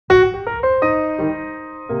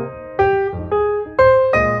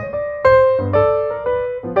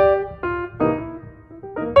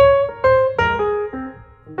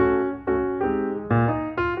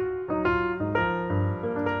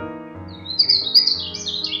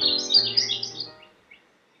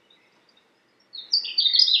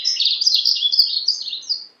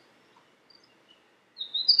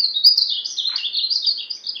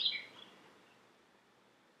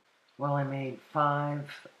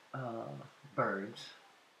birds,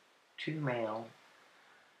 2 male,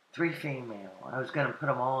 3 female. I was going to put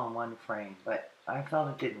them all in one frame, but I felt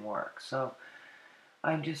it didn't work. So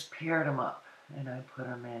I just paired them up, and I put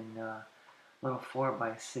them in little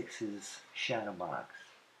 4x6's shadow box.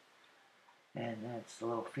 And that's the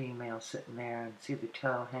little female sitting there, and see the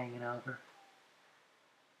toe hanging over.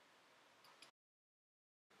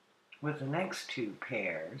 With the next 2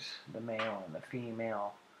 pairs, the male and the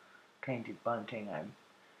female painted bunting, I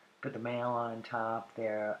put the male on top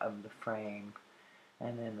there of the frame,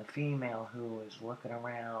 and then the female, who is looking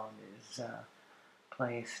around, is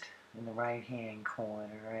placed in the right hand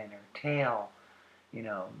corner, and her tail,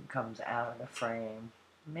 comes out of the frame,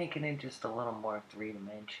 making it just a little more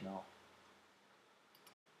three-dimensional.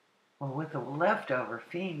 Well, with the leftover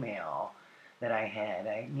female that I had,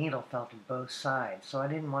 I needle felted both sides, so I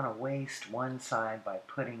didn't want to waste one side by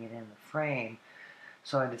putting it in the frame,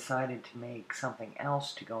 so I decided to make something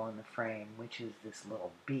else to go in the frame, which is this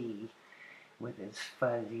little bee with his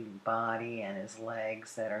fuzzy body and his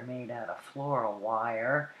legs that are made out of floral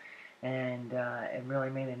wire, and it really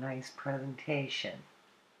made a nice presentation.